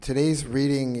Today's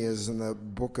reading is in the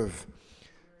book of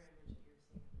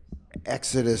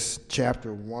Exodus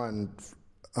chapter 1,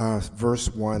 verse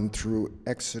 1 through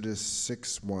Exodus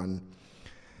 6:1.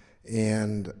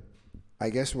 And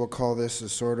I guess we'll call this a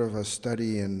sort of a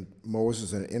study in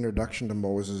Moses, an introduction to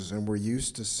Moses. And we're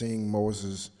used to seeing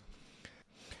Moses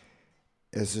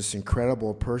as this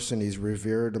incredible person. He's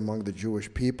revered among the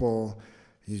Jewish people.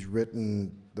 He's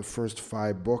written the first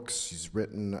 5 books. He's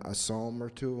written a psalm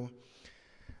or two.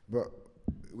 But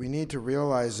we need to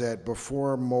realize that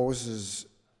before Moses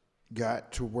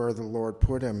got to where the Lord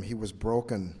put him, he was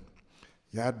broken.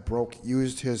 God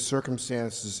used his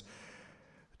circumstances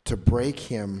to break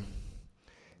him,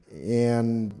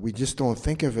 and we just don't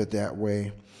think of it that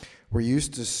way. We're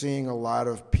used to seeing a lot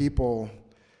of people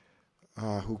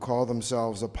who call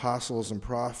themselves apostles and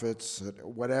prophets,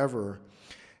 whatever,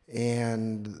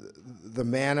 and the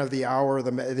man of the hour,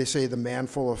 they say the man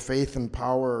full of faith and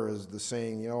power is the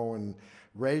saying, and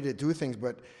ready to do things.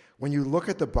 But when you look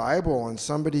at the Bible and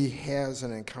somebody has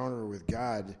an encounter with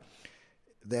God,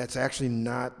 that's actually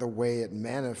not the way it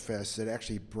manifests. It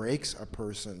actually breaks a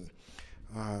person.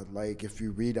 Like if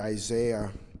you read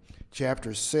Isaiah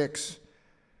chapter 6,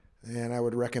 and I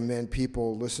would recommend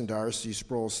people listen to R.C.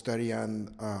 Sproul's study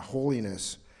on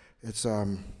holiness. It's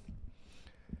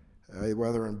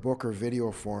whether in book or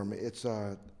video form, it's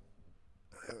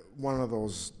one of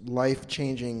those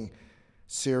life-changing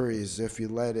series if you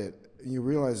let it. You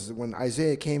realize that when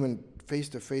Isaiah came in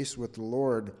face-to-face with the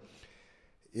Lord,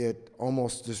 it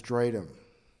almost destroyed him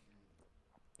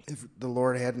if the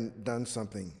Lord hadn't done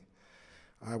something.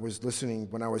 I was listening,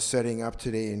 when I was setting up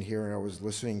today in here, and I was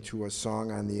listening to a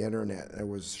song on the internet. It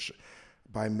was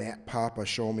by Matt Papa,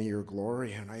 Show Me Your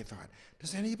Glory, and I thought,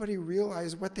 does anybody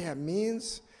realize what that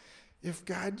means? If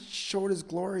God showed his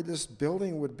glory, this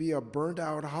building would be a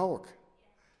burned-out hulk,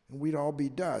 and we'd all be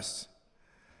dust.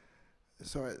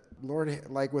 So, Lord,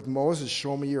 like with Moses,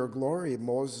 show me your glory.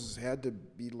 Moses had to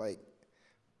be like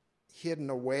hidden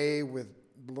away with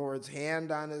the Lord's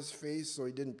hand on his face so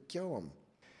he didn't kill him.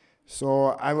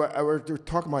 So we're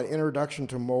talking about introduction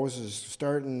to Moses.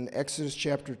 Start in Exodus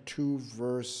chapter 2,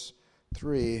 verse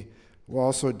 3. We'll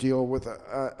also deal with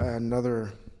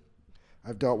another.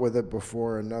 I've dealt with it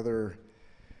before.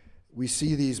 We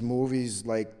see these movies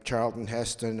like Charlton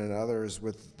Heston and others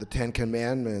with the 10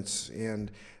 Commandments, and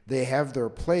they have their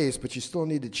place, but you still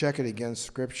need to check it against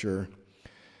Scripture.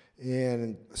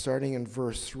 And starting in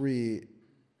verse 1,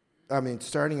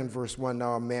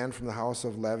 now a man from the house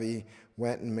of Levi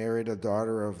went and married a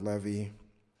daughter of Levi.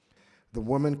 The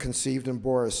woman conceived and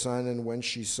bore a son, and when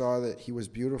she saw that he was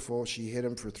beautiful, she hid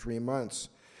him for 3 months.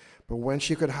 But when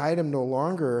she could hide him no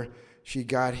longer, she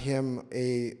got him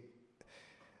it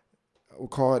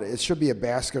should be a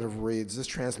basket of reeds. This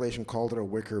translation called it a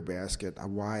wicker basket.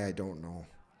 Why, I don't know.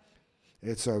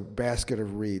 It's a basket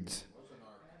of reeds. What's an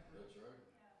ark? That's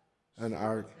right. An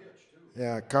ark.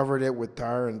 Yeah, covered it with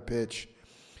tar and pitch.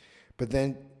 But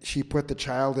then she put the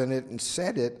child in it and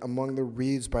set it among the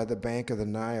reeds by the bank of the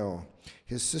Nile.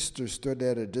 His sister stood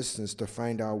at a distance to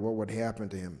find out what would happen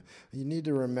to him. You need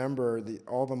to remember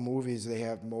all the movies, they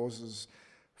have Moses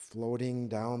floating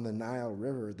down the Nile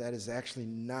River. That is actually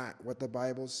not what the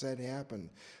Bible said happened.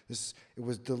 It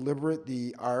was deliberate.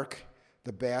 The ark,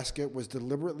 the basket, was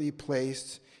deliberately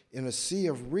placed in a sea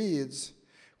of reeds,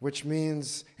 which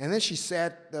means, and then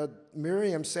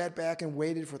Miriam sat back and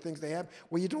waited for things to happen.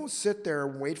 Well, you don't sit there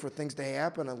and wait for things to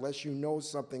happen unless you know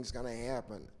something's going to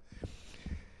happen.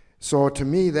 So to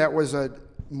me, that was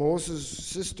Moses'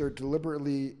 sister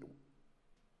deliberately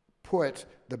put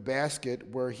the basket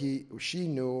where she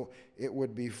knew it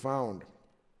would be found.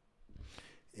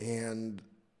 And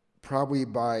probably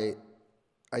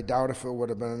I doubt if it would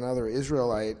have been another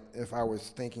Israelite if I was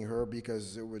thinking her,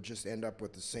 because it would just end up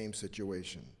with the same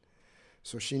situation.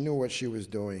 So she knew what she was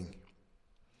doing.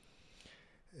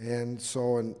 And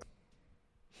so in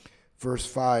verse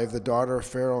 5, the daughter of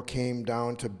Pharaoh came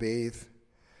down to bathe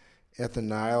at the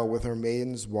Nile with her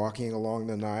maidens walking along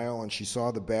the Nile, and she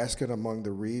saw the basket among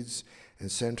the reeds and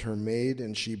sent her maid,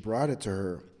 and she brought it to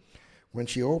her. When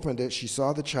she opened it, she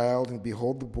saw the child, and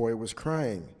behold, the boy was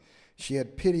crying. She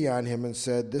had pity on him and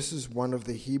said, "This is one of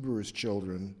the Hebrews'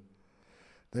 children."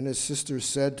 Then his sister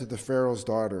said to the Pharaoh's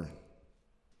daughter,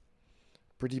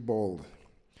 pretty bold,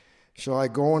 "Shall I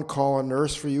go and call a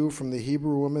nurse for you from the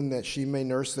Hebrew woman that she may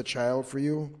nurse the child for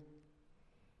you?"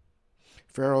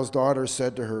 Pharaoh's daughter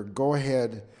said to her, "Go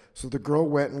ahead." So the girl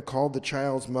went and called the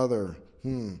child's mother.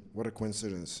 What a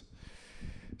coincidence.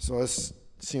 So this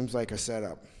seems like a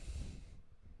setup.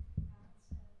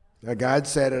 Now, God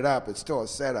set it up. It's still a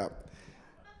setup.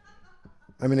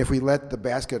 I mean, if we let the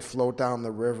basket float down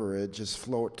the river, it'd just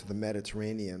float to the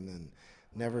Mediterranean and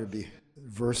never be.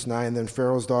 Verse 9, then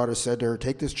Pharaoh's daughter said to her,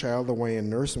 take this child away and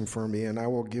nurse him for me, and I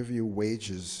will give you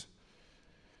wages.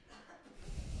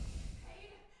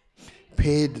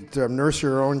 Paid to nurse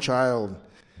your own child.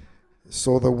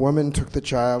 So the woman took the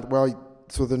child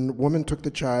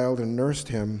and nursed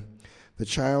him. The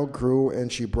child grew,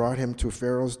 and she brought him to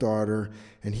Pharaoh's daughter,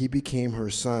 and he became her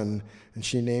son, and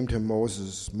she named him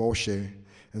Moshe,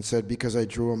 and said, because I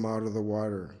drew him out of the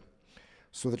water.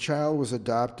 So the child was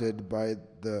adopted by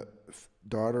the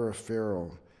daughter of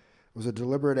Pharaoh. It was a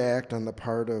deliberate act on the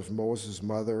part of Moses'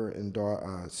 mother and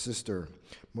sister.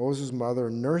 Moses' mother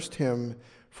nursed him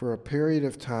for a period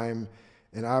of time,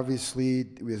 and obviously,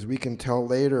 as we can tell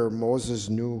later, Moses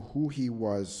knew who he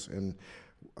was and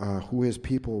who his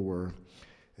people were.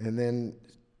 And then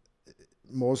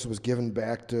Moses was given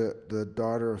back to the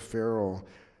daughter of Pharaoh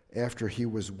after he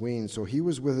was weaned. So he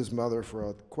was with his mother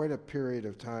for quite a period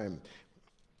of time.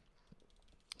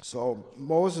 So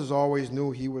Moses always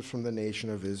knew he was from the nation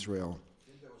of Israel.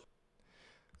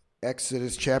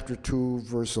 Exodus chapter 2,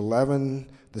 verse 11.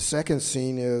 The second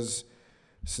scene is,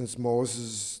 since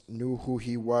Moses knew who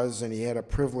he was and he had a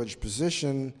privileged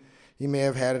position, he may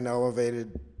have had an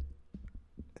elevated,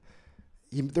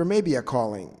 there may be a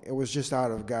calling. It was just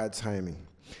out of God's timing.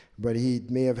 But he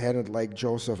may have had, like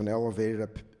Joseph,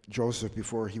 Joseph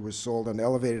before he was sold, an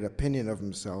elevated opinion of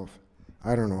himself.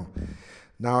 I don't know.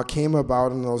 Now it came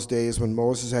about in those days when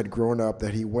Moses had grown up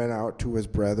that he went out to his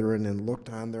brethren and looked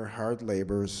on their hard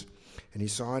labors, and he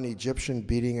saw an Egyptian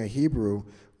beating a Hebrew,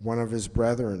 one of his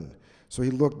brethren. So he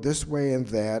looked this way and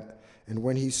that, and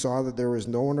when he saw that there was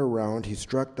no one around, he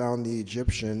struck down the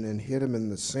Egyptian and hid him in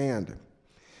the sand.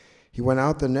 He went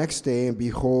out the next day, and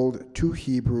behold, 2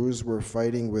 Hebrews were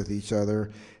fighting with each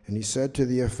other, and he said to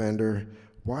the offender,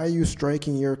 why are you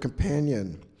striking your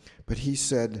companion? But he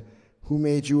said, who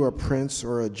made you a prince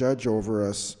or a judge over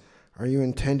us? Are you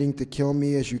intending to kill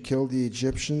me as you killed the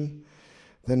Egyptian?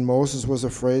 Then Moses was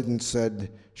afraid and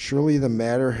said, surely the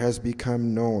matter has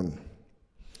become known.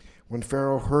 When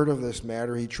Pharaoh heard of this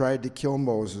matter, he tried to kill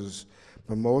Moses,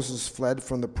 but Moses fled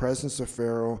from the presence of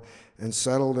Pharaoh and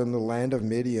settled in the land of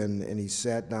Midian, and he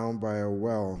sat down by a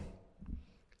well.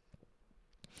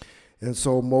 And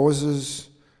so Moses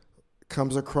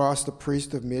comes across the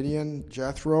priest of Midian,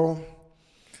 Jethro,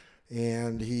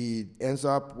 and he ends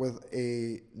up with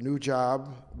a new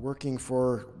job working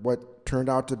for what turned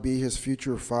out to be his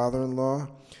future father-in-law.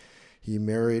 He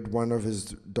married one of his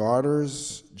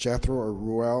daughters, Jethro or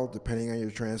Ruel, depending on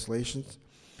your translations.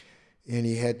 And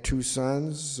he had 2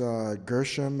 sons,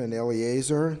 Gershom and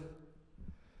Eleazar.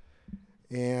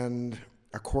 And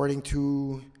according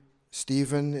to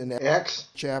Stephen in Acts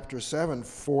chapter 7,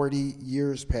 40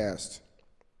 years passed.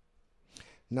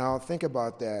 Now think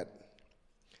about that.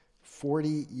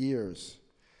 40 years.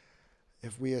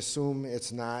 If we assume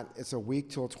it's a week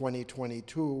till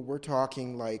 2022, we're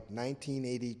talking like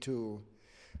 1982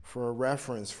 for a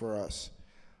reference for us.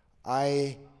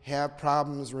 I have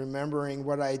problems remembering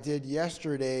what I did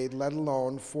yesterday, let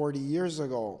alone 40 years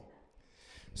ago.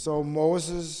 So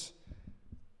Moses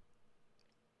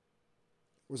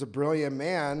was a brilliant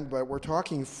man, but we're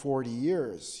talking 40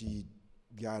 years. He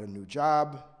got a new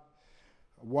job,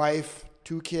 a wife,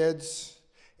 2 kids.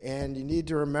 And you need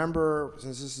to remember,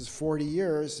 since this is 40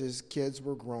 years, his kids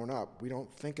were grown up. We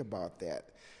don't think about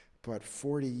that. But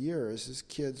 40 years, his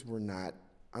kids were not,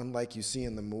 unlike you see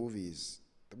in the movies,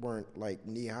 they weren't like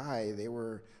knee high. They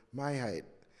were my height.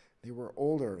 They were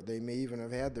older. They may even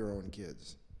have had their own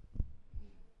kids.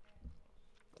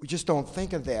 We just don't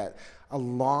think of that. A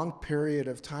long period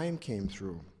of time came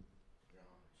through.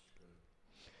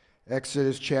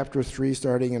 Exodus chapter 3,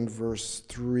 starting in verse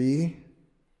 3.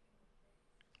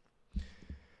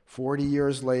 40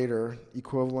 years later,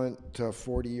 equivalent to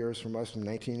 40 years from us from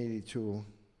 1982,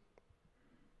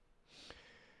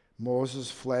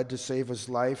 Moses fled to save his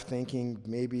life, thinking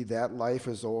maybe that life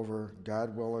is over.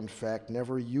 God will, in fact,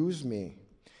 never use me.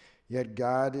 Yet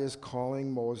God is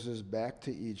calling Moses back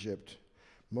to Egypt.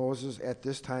 Moses at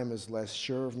this time is less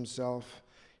sure of himself.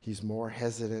 He's more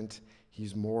hesitant.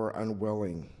 He's more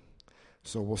unwilling.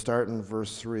 So we'll start in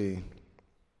verse 3.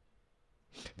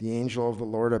 The angel of the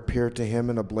Lord appeared to him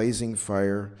in a blazing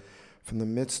fire from the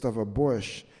midst of a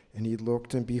bush, and he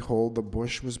looked, and behold, the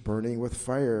bush was burning with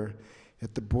fire,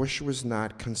 yet the bush was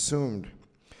not consumed.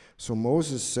 So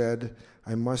Moses said,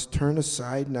 I must turn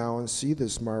aside now and see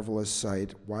this marvelous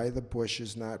sight, why the bush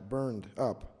is not burned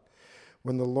up.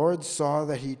 When the Lord saw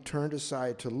that he turned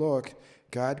aside to look,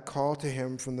 God called to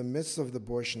him from the midst of the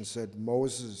bush and said,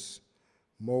 Moses,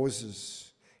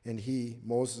 Moses. And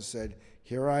Moses said,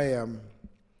 Here I am.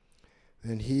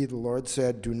 Then he, the Lord,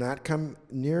 said, "Do not come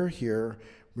near here.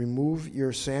 Remove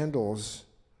your sandals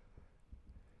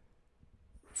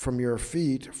from your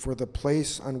feet, for the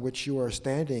place on which you are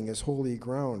standing is holy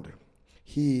ground."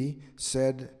 He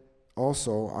said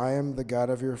also, "I am the God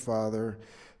of your father,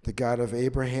 the God of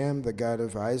Abraham, the God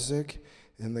of Isaac,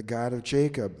 and the God of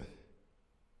Jacob."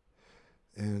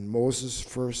 And Moses'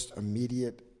 first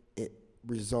immediate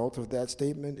result of that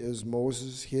statement is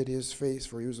Moses hid his face,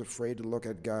 for he was afraid to look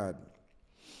at God.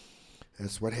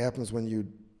 That's what happens when you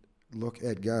look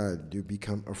at God. You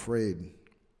become afraid.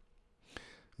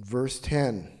 Verse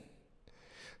 10.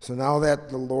 So now that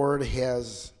the Lord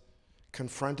has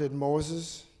confronted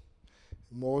Moses,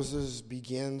 Moses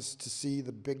begins to see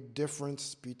the big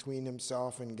difference between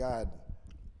himself and God.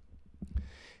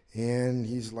 And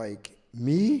he's like,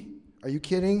 "Me? Are you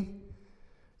kidding?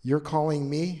 You're calling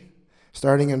me?"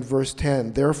 Starting in verse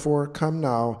 10, "Therefore come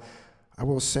now, I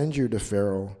will send you to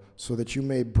Pharaoh, so that you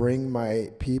may bring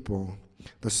my people,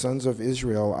 the sons of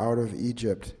Israel, out of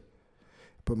Egypt."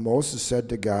 But Moses said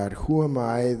to God, "Who am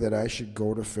I that I should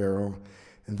go to Pharaoh,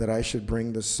 and that I should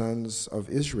bring the sons of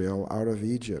Israel out of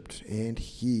Egypt?" And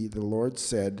he, the Lord,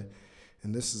 said,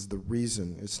 and this is the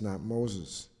reason it's not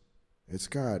Moses, it's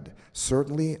God,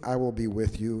 "Certainly I will be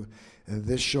with you, and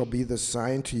this shall be the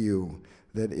sign to you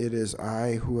that it is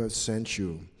I who have sent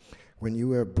you. When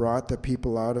you have brought the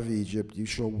people out of Egypt, you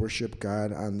shall worship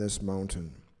God on this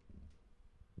mountain."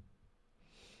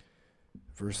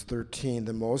 Verse 13,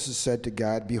 "Then Moses said to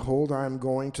God, Behold, I am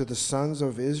going to the sons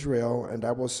of Israel, and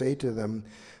I will say to them,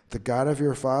 The God of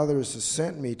your fathers has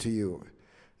sent me to you.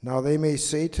 Now they may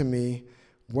say to me,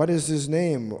 What is his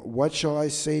name? What shall I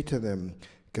say to them?"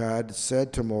 God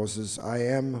said to Moses, "I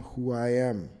am who I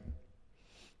am,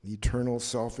 the eternal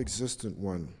self-existent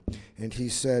one." And he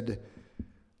said,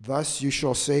 "Thus you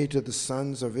shall say to the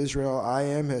sons of Israel, I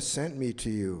am has sent me to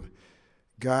you."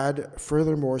 God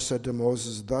furthermore said to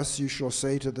Moses, "Thus you shall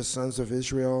say to the sons of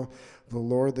Israel, The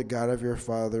Lord, the God of your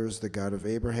fathers, the God of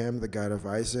Abraham, the God of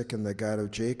Isaac, and the God of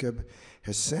Jacob,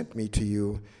 has sent me to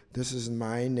you. This is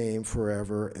my name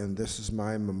forever, and this is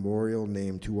my memorial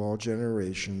name to all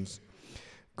generations.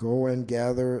 Go and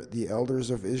gather the elders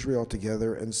of Israel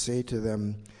together and say to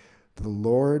them, The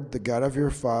Lord, the God of your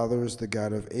fathers, the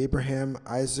God of Abraham,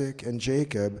 Isaac, and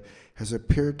Jacob, has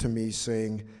appeared to me,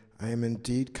 saying, I am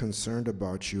indeed concerned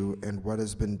about you and what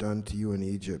has been done to you in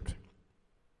Egypt."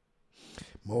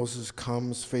 Moses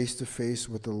comes face to face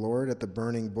with the Lord at the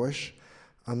burning bush.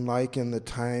 Unlike in the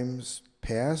times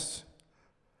past,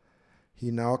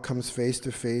 he now comes face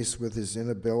to face with his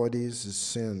inabilities, his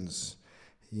sins.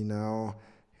 He's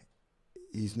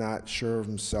not sure of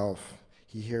himself.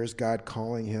 He hears God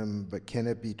calling him, but can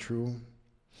it be true?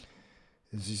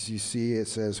 As you see, it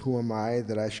says, "Who am I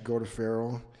that I should go to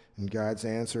Pharaoh?" And God's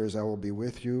answer is, "I will be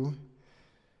with you."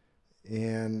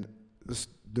 And let's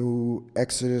do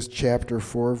Exodus chapter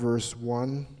 4, verse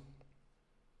 1.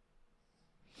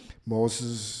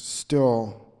 Moses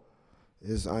still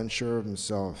is unsure of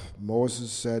himself.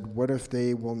 Moses said, "What if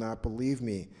they will not believe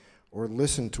me or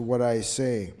listen to what I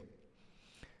say?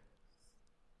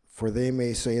 For they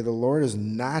may say, The Lord has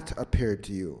not appeared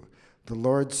to you." The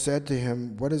Lord said to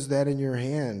him, "What is that in your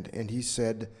hand?" And he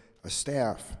said, "A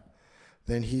staff."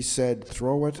 Then he said,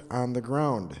 "Throw it on the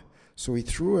ground." So he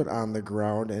threw it on the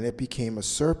ground, and it became a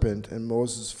serpent, and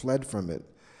Moses fled from it.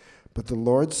 But the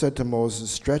Lord said to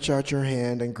Moses, "Stretch out your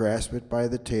hand and grasp it by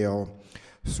the tail."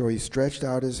 So he stretched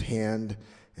out his hand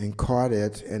and caught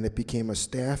it, and it became a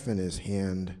staff in his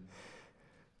hand,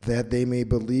 that they may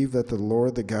believe that the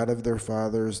Lord, the God of their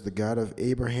fathers, the God of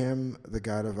Abraham, the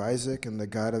God of Isaac, and the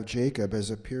God of Jacob,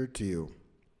 has appeared to you.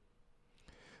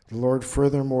 The Lord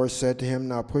furthermore said to him,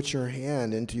 "Now put your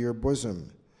hand into your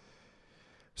bosom."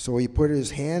 So he put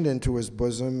his hand into his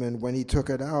bosom, and when he took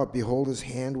it out, behold, his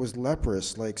hand was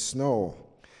leprous like snow.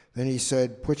 Then he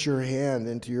said, "Put your hand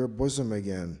into your bosom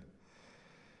again."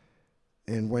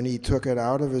 And when he took it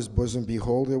out of his bosom,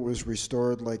 behold, it was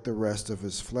restored like the rest of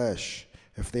his flesh.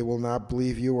 If they will not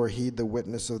believe you or heed the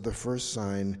witness of the first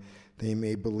sign, they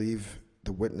may believe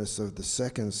the witness of the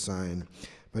second sign.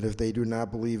 But if they do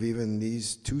not believe even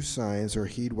these two signs or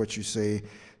heed what you say,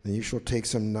 then you shall take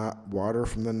some water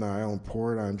from the Nile and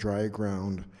pour it on dry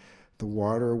ground. The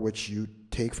water which you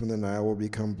take from the Nile will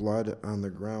become blood on the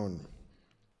ground.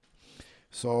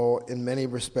 So in many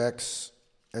respects,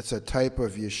 it's a type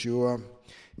of Yeshua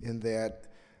in that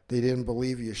they didn't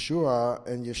believe Yeshua,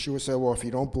 and Yeshua said, well, if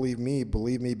you don't believe me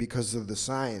because of the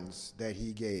signs that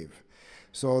he gave.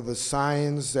 So the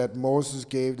signs that Moses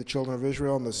gave the children of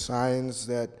Israel and the signs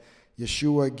that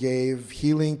Yeshua gave,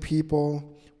 healing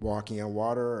people, walking on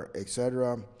water,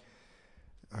 etc.,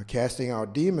 casting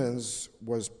out demons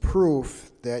was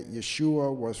proof that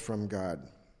Yeshua was from God.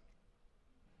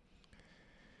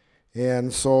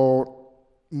 And so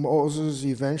Moses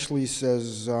eventually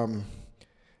says, and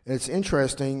it's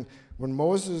interesting, when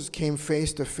Moses came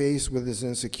face to face with his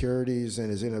insecurities and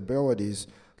his inabilities,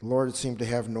 the Lord seemed to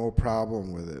have no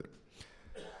problem with it.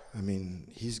 I mean,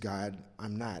 he's God,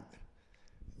 I'm not.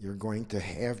 You're going to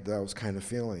have those kind of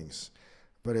feelings.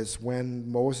 But it's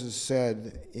when Moses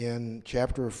said in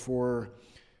chapter 4,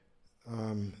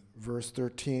 verse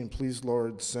 13, please,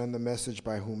 Lord, send the message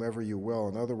by whomever you will.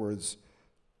 In other words,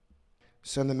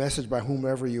 send the message by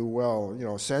whomever you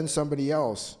will. Send somebody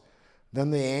else. Then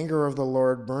the anger of the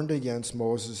Lord burned against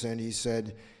Moses, and he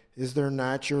said, is there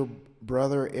not your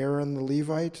brother Aaron the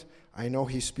Levite? I know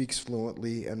he speaks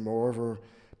fluently, and moreover,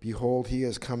 behold, he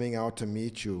is coming out to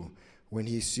meet you. When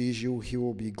he sees you, he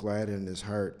will be glad in his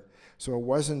heart. So it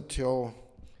wasn't until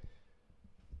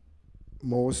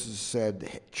Moses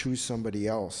said, choose somebody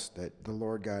else, that the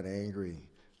Lord got angry.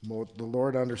 The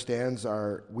Lord understands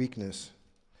our weakness,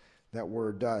 that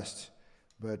we're dust.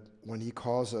 But when he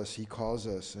calls us, he calls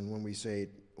us. And when we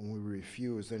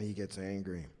refuse, then he gets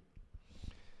angry.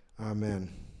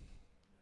 Amen.